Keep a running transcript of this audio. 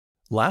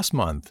Last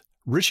month,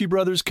 Ritchie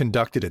Brothers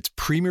conducted its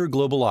premier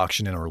global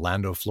auction in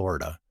Orlando,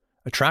 Florida,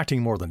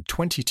 attracting more than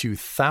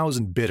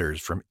 22,000 bidders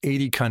from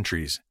 80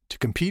 countries to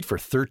compete for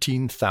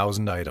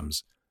 13,000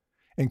 items,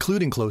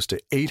 including close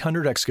to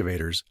 800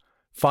 excavators,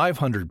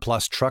 500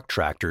 plus truck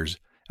tractors,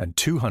 and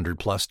 200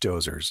 plus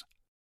dozers.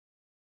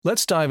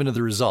 Let's dive into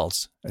the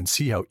results and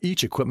see how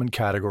each equipment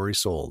category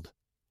sold.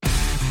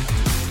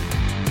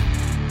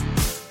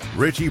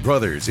 Ritchie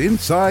Brothers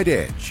Inside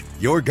Edge,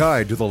 your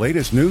guide to the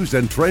latest news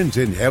and trends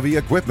in heavy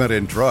equipment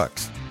and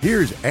trucks.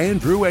 Here's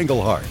Andrew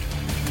Engelhardt.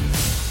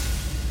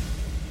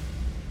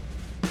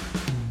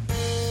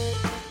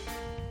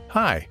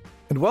 Hi,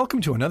 and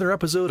welcome to another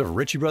episode of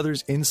Ritchie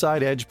Brothers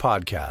Inside Edge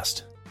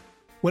podcast.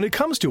 When it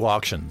comes to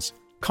auctions,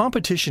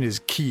 competition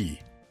is key,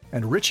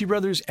 and Ritchie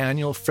Brothers'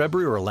 annual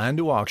February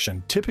Orlando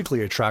auction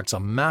typically attracts a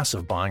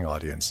massive buying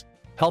audience,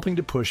 helping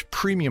to push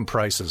premium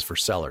prices for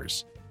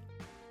sellers.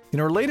 In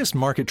our latest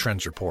market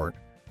trends report,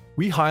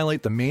 we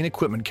highlight the main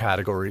equipment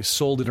categories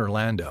sold in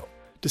Orlando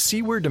to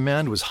see where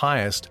demand was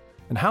highest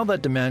and how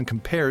that demand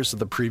compares to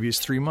the previous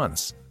 3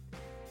 months.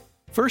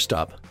 First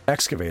up,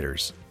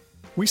 excavators.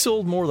 We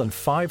sold more than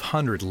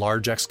 500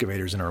 large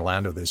excavators in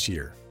Orlando this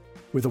year,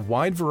 with a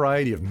wide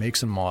variety of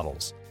makes and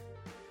models.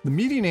 The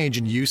median age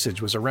in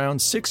usage was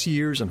around 6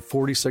 years and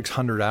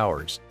 4,600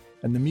 hours,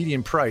 and the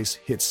median price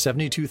hit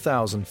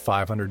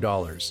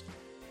 $72,500.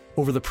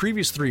 Over the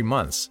previous 3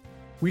 months,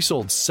 we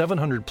sold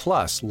 700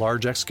 plus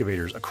large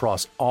excavators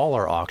across all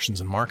our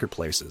auctions and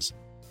marketplaces,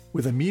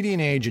 with a median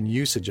age and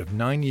usage of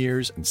 9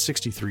 years and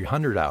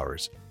 6,300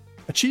 hours,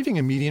 achieving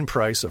a median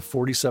price of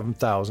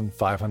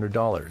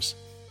 $47,500.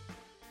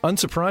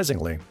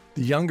 Unsurprisingly,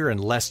 the younger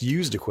and less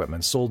used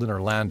equipment sold in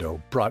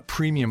Orlando brought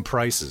premium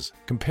prices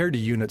compared to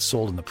units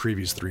sold in the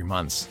previous 3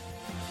 months.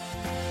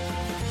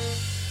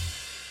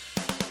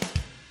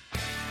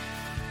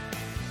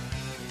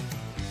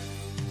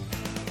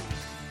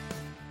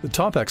 The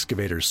top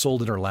excavators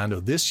sold in Orlando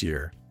this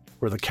year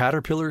were the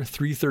Caterpillar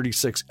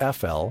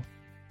 336FL,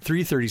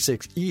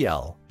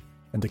 336EL,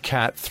 and the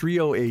Cat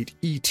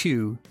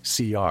 308E2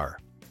 CR.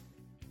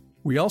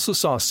 We also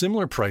saw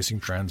similar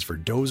pricing trends for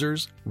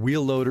dozers,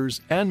 wheel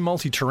loaders, and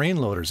multi-terrain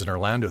loaders in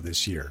Orlando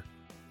this year,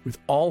 with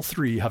all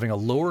three having a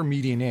lower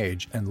median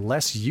age and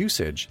less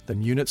usage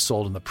than units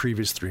sold in the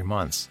previous 3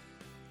 months.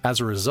 As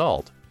a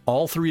result,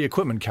 all three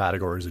equipment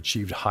categories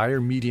achieved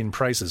higher median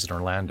prices in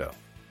Orlando.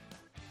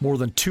 More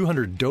than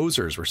 200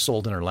 dozers were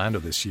sold in Orlando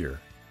this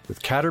year,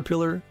 with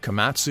Caterpillar,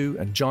 Komatsu,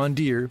 and John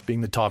Deere being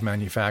the top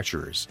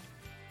manufacturers.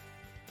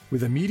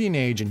 With a median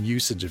age and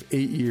usage of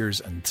 8 years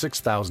and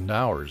 6,000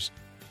 hours,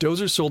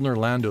 dozers sold in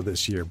Orlando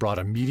this year brought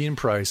a median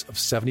price of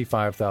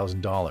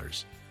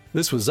 $75,000.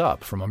 This was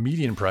up from a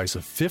median price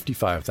of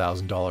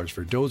 $55,000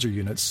 for dozer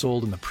units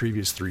sold in the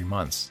previous 3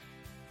 months.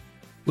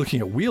 Looking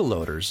at wheel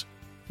loaders,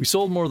 we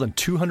sold more than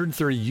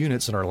 230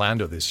 units in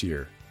Orlando this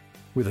year,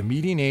 with a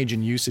median age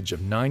and usage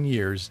of 9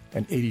 years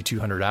and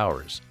 8,200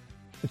 hours,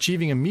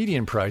 achieving a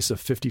median price of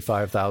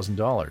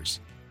 $55,000.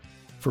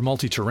 For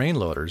multi-terrain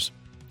loaders,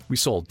 we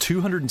sold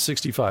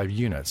 265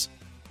 units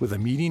with a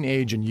median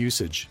age and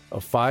usage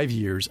of 5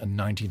 years and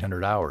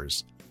 1,900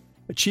 hours,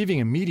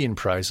 achieving a median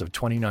price of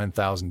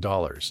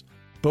 $29,000.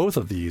 Both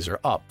of these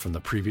are up from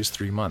the previous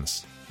 3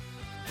 months.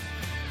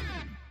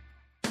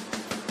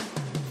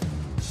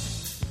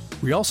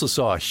 We also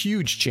saw a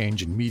huge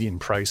change in median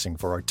pricing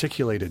for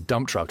articulated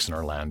dump trucks in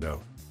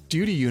Orlando,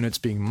 due to units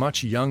being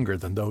much younger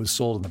than those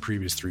sold in the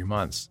previous 3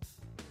 months.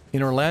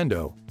 In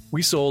Orlando,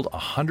 we sold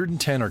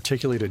 110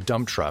 articulated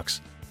dump trucks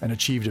and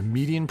achieved a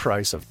median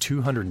price of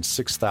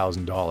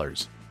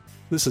 $206,000.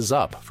 This is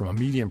up from a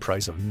median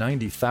price of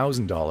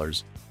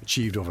 $90,000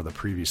 achieved over the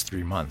previous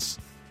 3 months.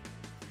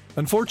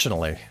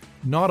 Unfortunately,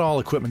 not all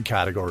equipment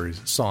categories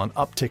saw an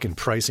uptick in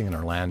pricing in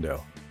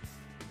Orlando.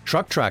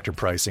 Truck tractor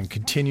pricing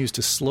continues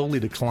to slowly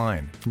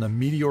decline from the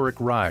meteoric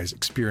rise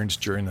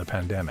experienced during the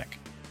pandemic.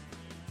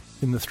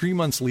 In the 3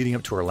 months leading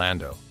up to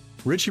Orlando,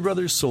 Ritchie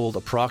Brothers sold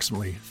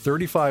approximately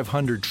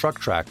 3,500 truck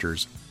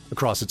tractors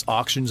across its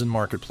auctions and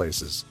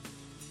marketplaces.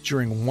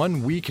 During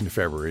 1 week in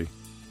February,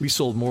 we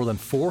sold more than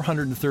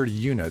 430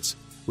 units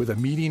with a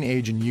median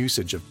age and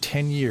usage of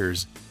 10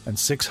 years and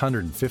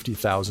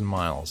 650,000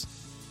 miles.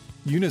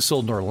 Units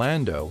sold in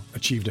Orlando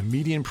achieved a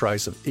median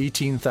price of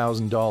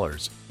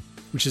 $18,000,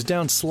 which is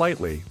down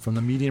slightly from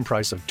the median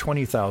price of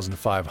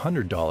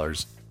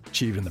 $20,500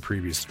 achieved in the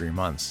previous 3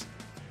 months.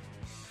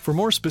 For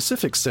more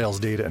specific sales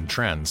data and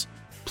trends,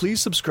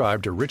 please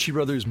subscribe to Ritchie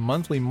Brothers'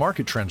 monthly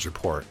market trends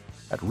report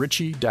at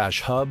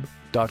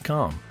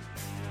ritchie-hub.com.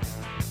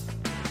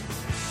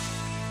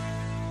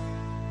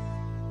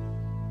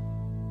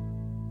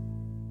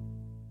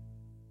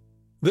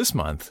 This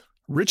month,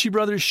 Ritchie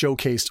Brothers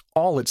showcased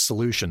all its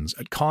solutions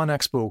at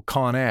ConExpo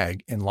ConAg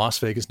in Las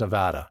Vegas,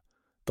 Nevada,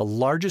 the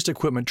largest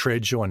equipment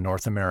trade show in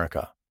North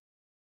America.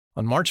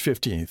 On March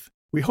 15th,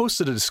 we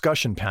hosted a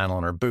discussion panel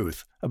in our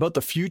booth about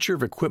the future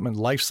of equipment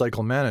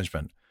lifecycle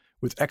management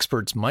with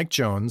experts Mike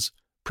Jones,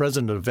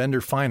 President of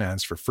Vendor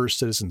Finance for First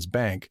Citizens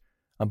Bank,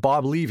 and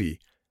Bob Levy,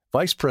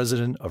 Vice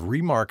President of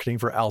Remarketing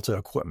for Alta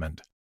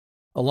Equipment.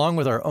 along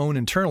with our own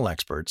internal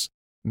experts,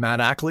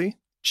 Matt Ackley,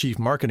 Chief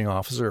Marketing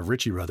Officer of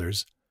Ritchie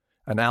Brothers,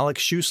 and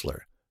Alex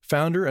Schuessler,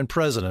 Founder and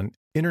President,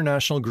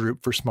 International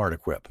Group for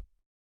SmartEquip.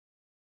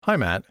 Hi,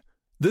 Matt.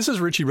 This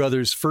is Ritchie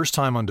Brothers' first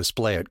time on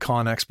display at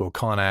ConExpo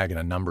ConAg in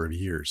a number of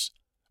years.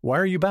 Why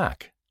are you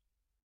back?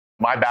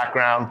 My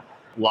background,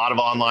 a lot of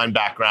online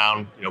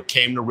background,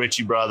 came to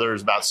Ritchie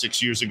Brothers about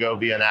 6 years ago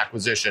via an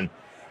acquisition.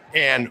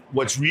 And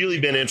what's really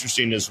been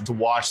interesting is to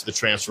watch the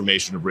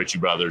transformation of Ritchie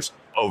Brothers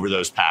over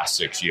those past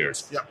 6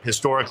 years. Yep.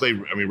 Historically,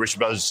 Ritchie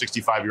Brothers is a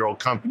 65-year-old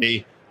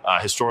company,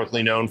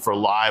 historically known for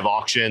live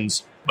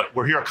auctions. But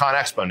we're here at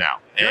ConExpo now.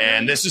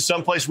 And this is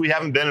someplace we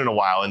haven't been in a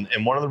while.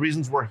 And one of the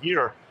reasons we're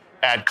here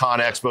at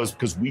ConExpo is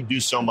because we do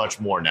so much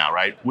more now,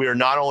 right? We are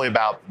not only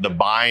about the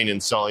buying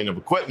and selling of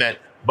equipment,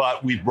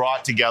 but we've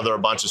brought together a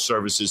bunch of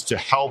services to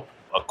help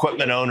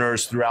equipment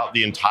owners throughout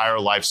the entire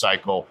life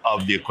cycle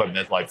of the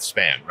equipment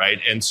lifespan, right?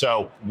 And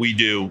so we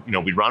do,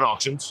 we run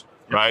auctions,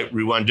 right?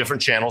 We run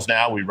different channels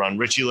now. We run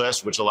Ritchie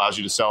List, which allows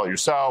you to sell it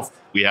yourself.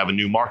 We have a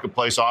new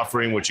marketplace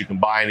offering, which you can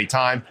buy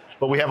anytime.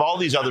 But we have all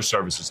these other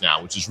services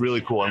now, which is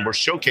really cool. And we're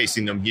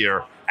showcasing them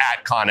here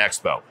at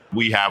ConExpo.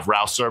 We have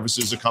Rouse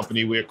Services, a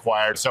company we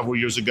acquired several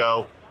years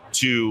ago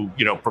to,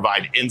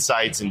 provide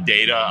insights and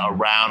data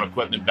around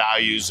equipment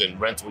values and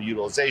rental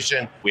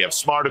utilization. We have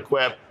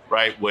SmartEquip,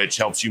 right, which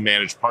helps you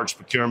manage parts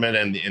procurement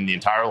and the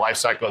entire life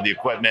cycle of the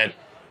equipment.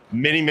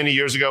 Many, many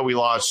years ago, we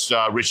launched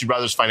Ritchie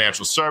Brothers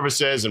Financial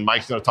Services, and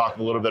Mike's going to talk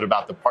a little bit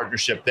about the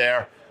partnership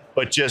there.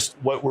 But just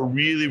what we're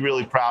really,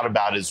 really proud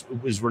about is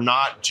we're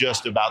not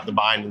just about the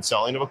buying and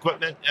selling of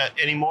equipment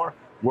anymore.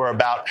 We're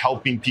about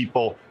helping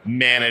people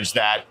manage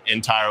that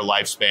entire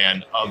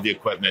lifespan of the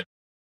equipment.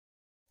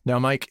 Now,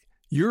 Mike,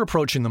 you're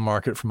approaching the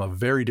market from a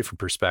very different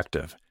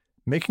perspective,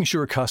 making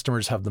sure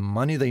customers have the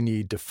money they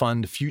need to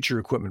fund future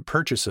equipment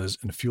purchases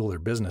and fuel their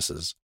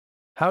businesses.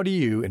 How do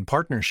you, in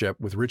partnership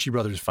with Ritchie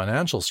Brothers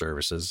Financial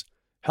Services,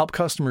 help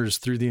customers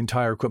through the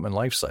entire equipment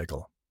life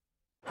cycle?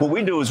 What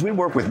we do is we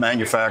work with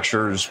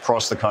manufacturers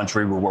across the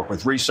country. We work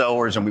with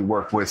resellers and we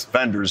work with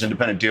vendors,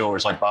 independent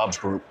dealers like Bob's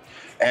Group.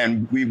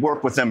 And we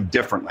work with them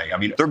differently.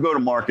 Their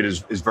go-to-market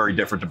is very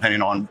different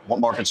depending on what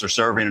markets they're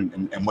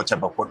serving and what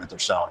type of equipment they're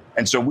selling.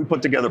 And so we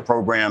put together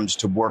programs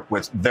to work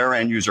with their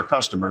end-user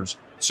customers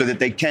so that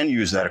they can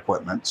use that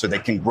equipment, so they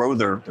can grow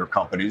their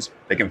companies,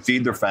 they can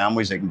feed their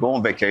families, they can go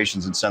on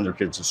vacations and send their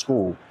kids to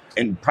school.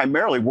 And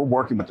primarily, we're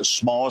working with the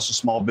smallest of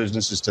small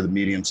businesses to the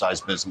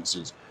medium-sized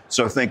businesses.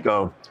 So think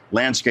of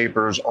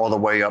landscapers all the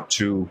way up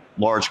to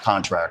large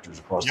contractors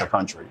across the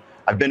country.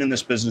 I've been in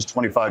this business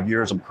 25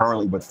 years. I'm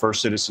currently with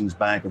First Citizens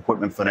Bank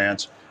Equipment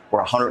Finance. We're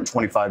a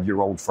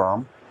 125-year-old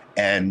firm,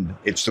 and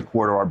it's the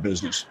core to our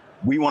business.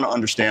 We want to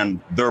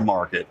understand their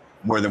market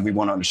more than we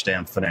want to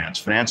understand finance.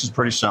 Finance is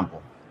pretty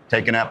simple.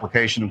 Take an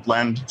application and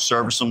blend,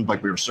 service them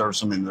like we were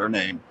servicing them in their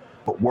name,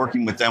 but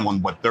working with them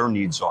on what their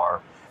needs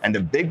are. And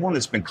the big one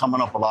that's been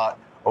coming up a lot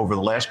over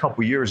the last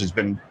couple of years has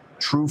been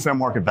true fair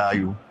market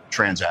value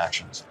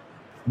transactions.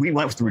 We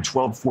went through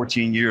 12,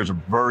 14 years of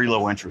very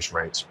low interest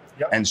rates.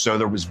 And so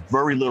there was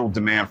very little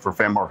demand for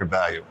fair market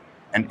value.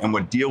 And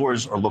what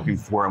dealers are looking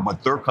for and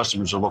what their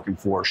customers are looking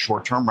for are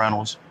short-term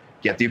rentals,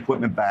 get the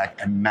equipment back,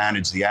 and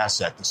manage the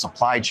asset. The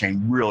supply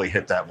chain really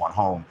hit that one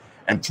home.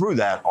 And through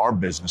that, our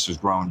business has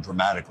grown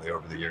dramatically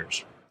over the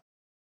years.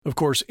 Of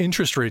course,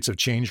 interest rates have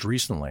changed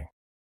recently.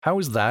 How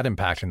is that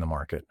impacting the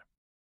market?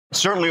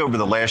 Certainly over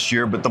the last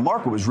year, but the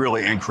market was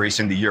really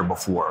increasing the year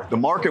before. The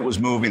market was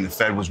moving, the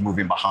Fed was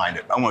moving behind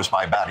it, almost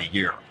by about a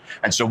year.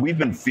 And so we've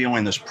been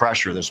feeling this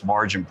pressure, this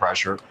margin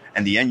pressure,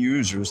 and the end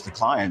users, the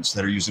clients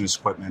that are using this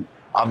equipment,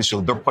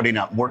 obviously they're putting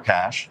out more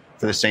cash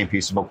for the same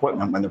piece of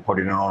equipment when they're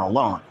putting it on a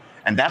loan.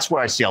 And that's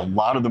where I see a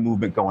lot of the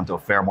movement going to a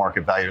fair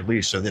market value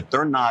lease so that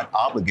they're not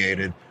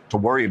obligated to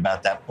worry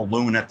about that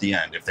balloon at the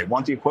end. If they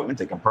want the equipment,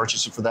 they can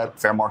purchase it for that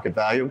fair market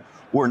value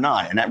or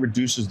not. And that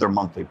reduces their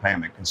monthly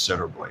payment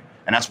considerably.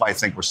 And that's why I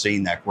think we're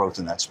seeing that growth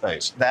in that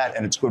space. That,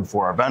 and it's good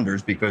for our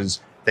vendors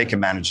because they can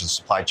manage the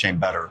supply chain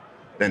better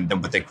than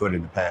what they could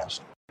in the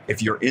past.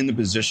 If you're in the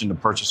position to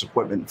purchase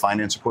equipment and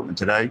finance equipment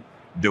today,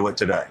 do it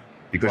today.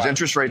 Because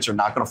interest rates are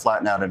not going to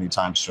flatten out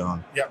anytime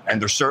soon. And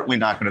they're certainly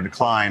not going to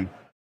decline.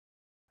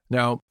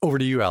 Now, over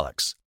to you,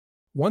 Alex.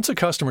 Once a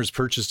customer's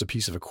purchased a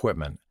piece of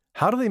equipment,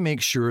 how do they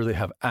make sure they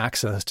have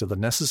access to the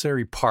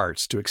necessary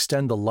parts to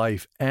extend the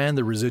life and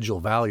the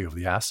residual value of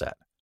the asset?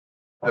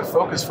 The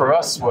focus for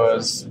us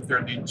was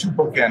there'd be two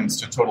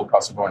bookends to total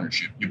cost of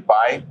ownership. You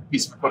buy a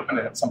piece of equipment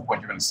and at some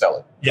point you're going to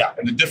sell it.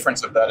 And the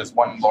difference of that is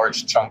one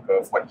large chunk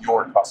of what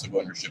your cost of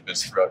ownership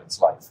is throughout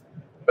its life.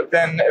 But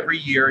then every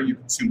year you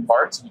consume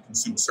parts and you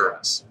consume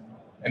service.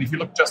 And if you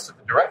look just at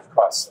the direct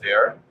costs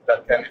there,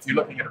 that can, if you're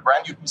looking at a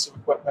brand new piece of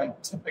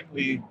equipment,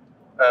 typically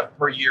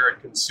per year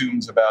it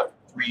consumes about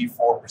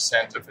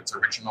 3-4% of its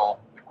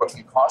original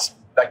equipment cost.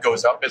 That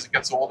goes up as it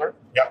gets older.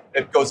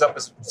 It goes up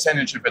as a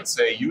percentage if it's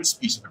a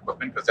used piece of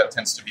equipment because that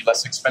tends to be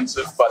less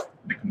expensive, but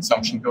the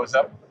consumption goes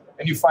up.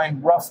 And you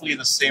find roughly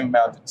the same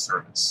amount in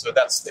service. So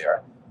that's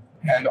there.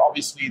 And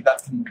obviously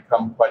that can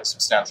become quite a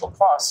substantial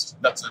cost.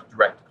 That's a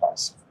direct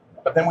cost.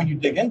 But then when you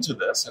dig into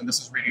this, and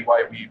this is really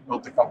why we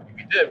built the company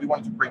we did, we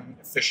wanted to bring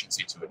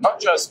efficiency to it. Not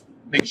just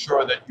make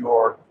sure that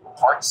your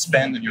parts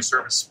spend and your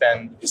service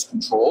spend is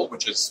controlled,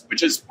 which is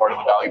part of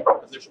the value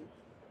proposition,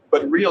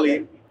 but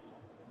really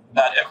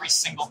that every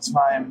single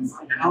time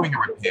you're doing a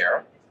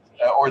repair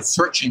or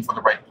searching for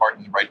the right part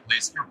in the right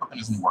place, your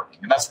equipment isn't working.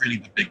 And that's really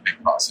the big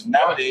cost. And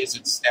nowadays,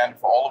 it's standard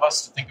for all of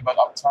us to think about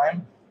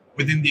uptime.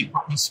 Within the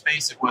equipment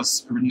space, it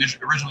was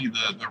originally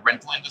the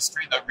rental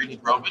industry that really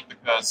drove it,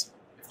 because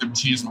if the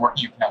machine isn't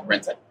working, you can't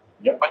rent it.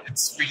 Yep. But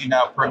it's really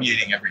now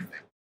permeating everything.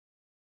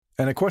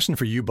 And a question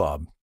for you,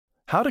 Bob.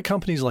 How do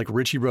companies like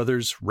Ritchie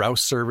Brothers,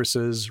 Rouse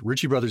Services,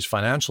 Ritchie Brothers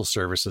Financial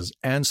Services,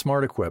 and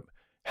SmartEquip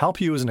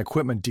help you as an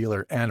equipment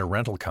dealer and a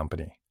rental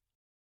company?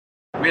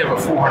 We have a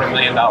 $400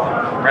 million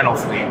rental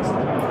fleet,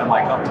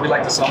 and we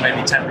like to sell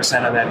maybe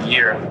 10% of that a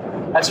year.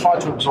 That's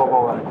hard to absorb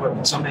all that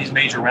equipment. Some of these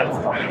major rental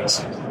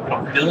companies,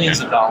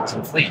 billions of dollars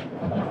in fleet.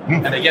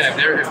 And again, if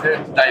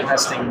they're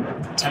divesting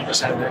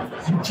 10% of it,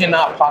 you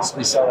cannot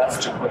possibly sell that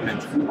much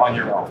equipment on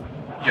your own.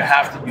 You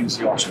have to use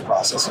the auction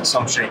process in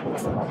some shape or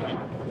form.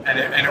 And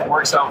it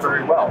works out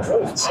very well.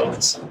 So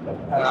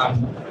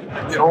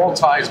it all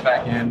ties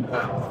back in.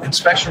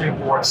 Inspection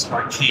reports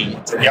are key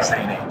to today's day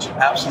and age.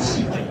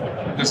 Absolutely key.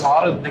 Because a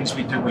lot of the things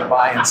we do, we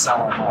buy and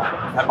sell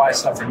online. I buy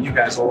stuff from you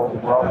guys all over the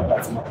world. I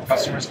buy from other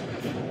customers.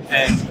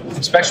 And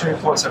inspection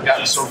reports have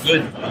gotten so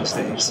good these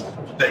days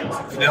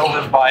that they'll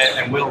live by it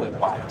and will live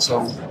by it.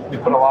 So we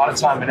put a lot of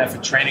time and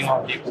effort training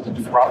our people to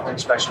do proper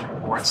inspection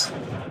reports.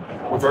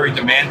 We're very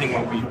demanding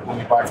when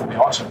we buy from the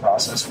auction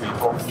process. We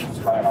go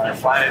by an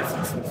ironclad.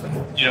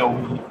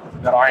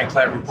 That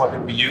ironclad report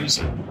that we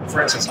use.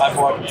 For instance, I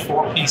bought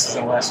 4 pieces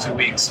in the last 2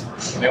 weeks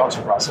in the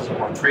auction process. I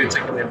bought 3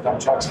 articulated dump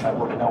trucks and I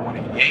bought an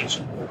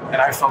L180H. And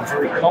I felt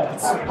very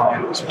comfortable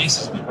buying those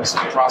pieces because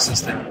of the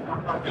process that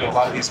a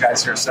lot of these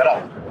guys here set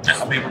up.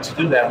 I'm able to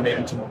do that. I'm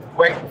able to move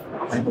quick.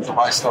 I'm able to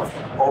buy stuff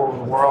all over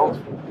the world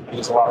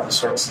because a lot of the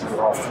services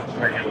are offered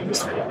right here with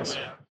these 3 guys.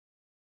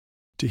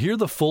 To hear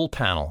the full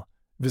panel,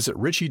 visit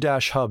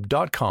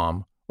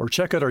ritchie-hub.com or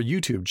check out our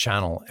YouTube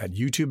channel at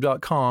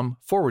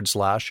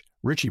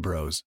youtube.com/Ritchie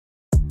Bros.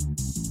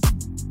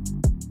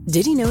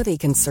 Did you know they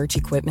can search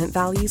equipment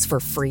values for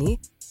free?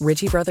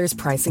 Ritchie Brothers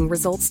Pricing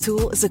Results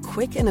tool is a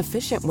quick and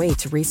efficient way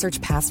to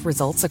research past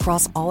results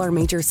across all our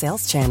major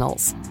sales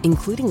channels,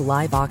 including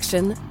live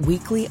auction,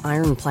 weekly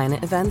Iron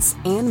Planet events,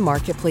 and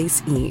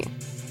Marketplace E.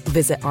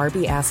 Visit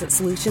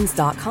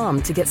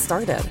rbassetSolutions.com to get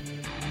started.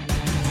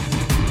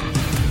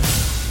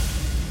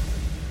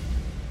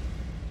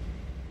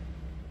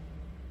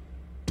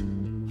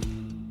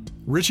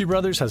 Ritchie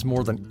Brothers has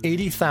more than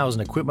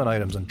 80,000 equipment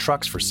items and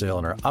trucks for sale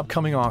in our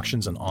upcoming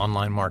auctions and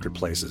online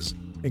marketplaces,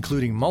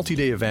 including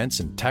multi-day events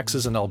in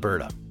Texas and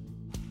Alberta.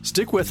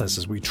 Stick with us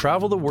as we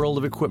travel the world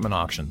of equipment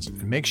auctions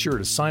and make sure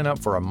to sign up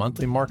for our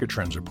monthly market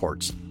trends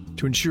reports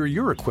to ensure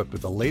you're equipped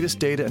with the latest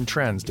data and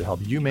trends to help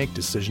you make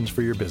decisions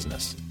for your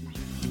business.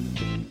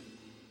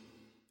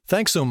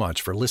 Thanks so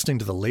much for listening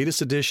to the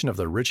latest edition of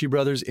the Ritchie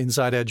Brothers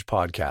Inside Edge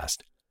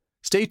podcast.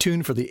 Stay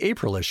tuned for the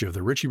April issue of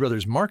the Ritchie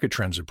Brothers Market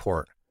Trends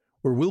Report,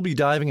 where we'll be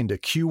diving into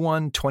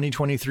Q1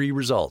 2023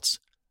 results.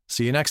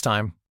 See you next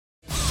time.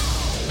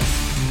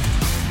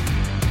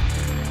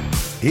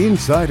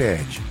 Inside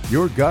Edge,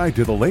 your guide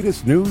to the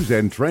latest news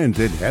and trends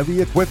in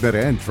heavy equipment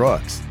and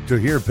trucks. To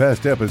hear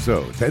past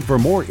episodes and for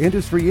more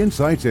industry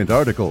insights and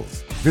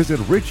articles, visit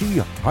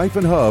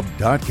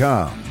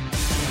ritchie-hub.com.